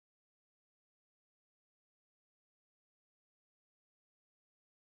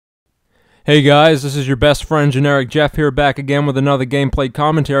Hey guys, this is your best friend Generic Geoff here, back again with another gameplay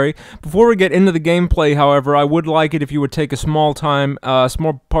commentary. Before we get into the gameplay, however, I would like it if you would take a small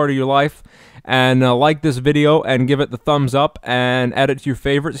part of your life and like this video and give it the thumbs up and add it to your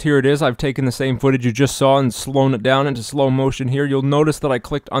favorites. Here it is. I've taken the same footage you just saw and slowed it down into slow motion here. You'll notice that I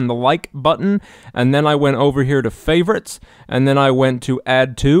clicked on the like button and then I went over here to favorites and then I went to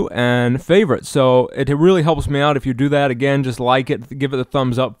add to and favorites. So it really helps me out if you do that. Again, just like it, give it the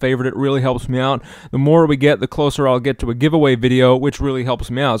thumbs up, favorite it. Really helps me out. The more we get, the closer I'll get to a giveaway video, which really helps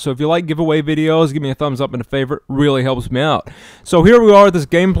me out. So if you like giveaway videos, give me a thumbs up and a favorite. Really helps me out. So here we are, this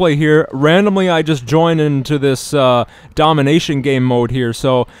gameplay here. Randomly, I just joined into this domination game mode here.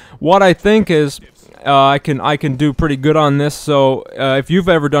 So what I think is I can do pretty good on this. So if you've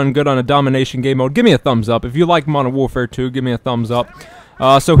ever done good on a domination game mode, give me a thumbs up. If you like Modern Warfare 2, give me a thumbs up.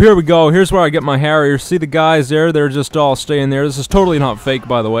 So here we go. Here's where I get my Harriers. See the guys there? They're just all staying there. This is totally not fake,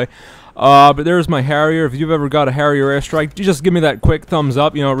 by the way. But there's my Harrier. If you've ever got a Harrier airstrike, you just give me that quick thumbs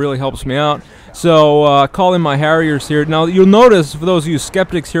up. You know, it really helps me out. So, call in my Harriers here. Now, you'll notice, for those of you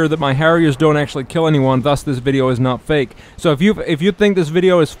skeptics here, that my Harriers don't actually kill anyone, thus this video is not fake. So if you think this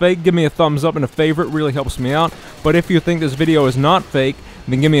video is fake, give me a thumbs up and a favorite. Really helps me out. But if you think this video is not fake,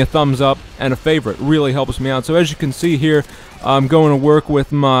 then give me a thumbs up and a favorite. Really helps me out. So as you can see here, I'm going to work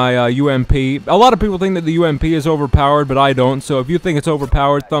with my UMP. A lot of people think that the UMP is overpowered, but I don't. So if you think it's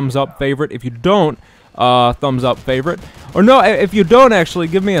overpowered, thumbs up, favorite. If you don't, thumbs up, favorite. Or no, if you don't actually,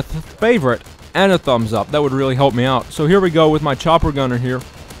 give me a favorite and a thumbs up. That would really help me out. So here we go with my chopper gunner here.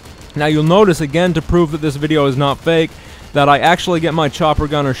 Now you'll notice, again, to prove that this video is not fake, that I actually get my chopper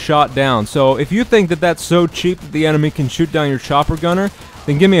gunner shot down. So if you think that that's so cheap that the enemy can shoot down your chopper gunner,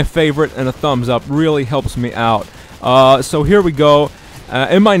 then give me a favorite and a thumbs up. Really helps me out. So here we go.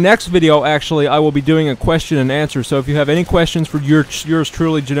 In my next video, actually, I will be doing a question and answer. So if you have any questions for yours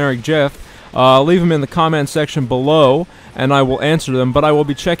truly, Generic Geoff, leave them in the comment section below, and I will answer them. But I will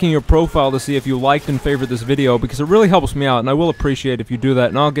be checking your profile to see if you liked and favored this video, because it really helps me out, and I will appreciate if you do that.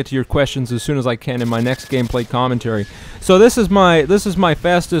 And I'll get to your questions as soon as I can in my next gameplay commentary. So this is my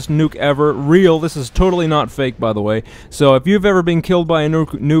fastest nuke ever, real. This is totally not fake, by the way. So if you've ever been killed by a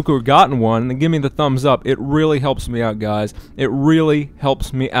nuke or gotten one, then give me the thumbs up. It really helps me out, guys. It really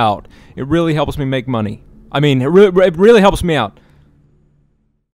helps me out. It really helps me make money. I mean, it really helps me out.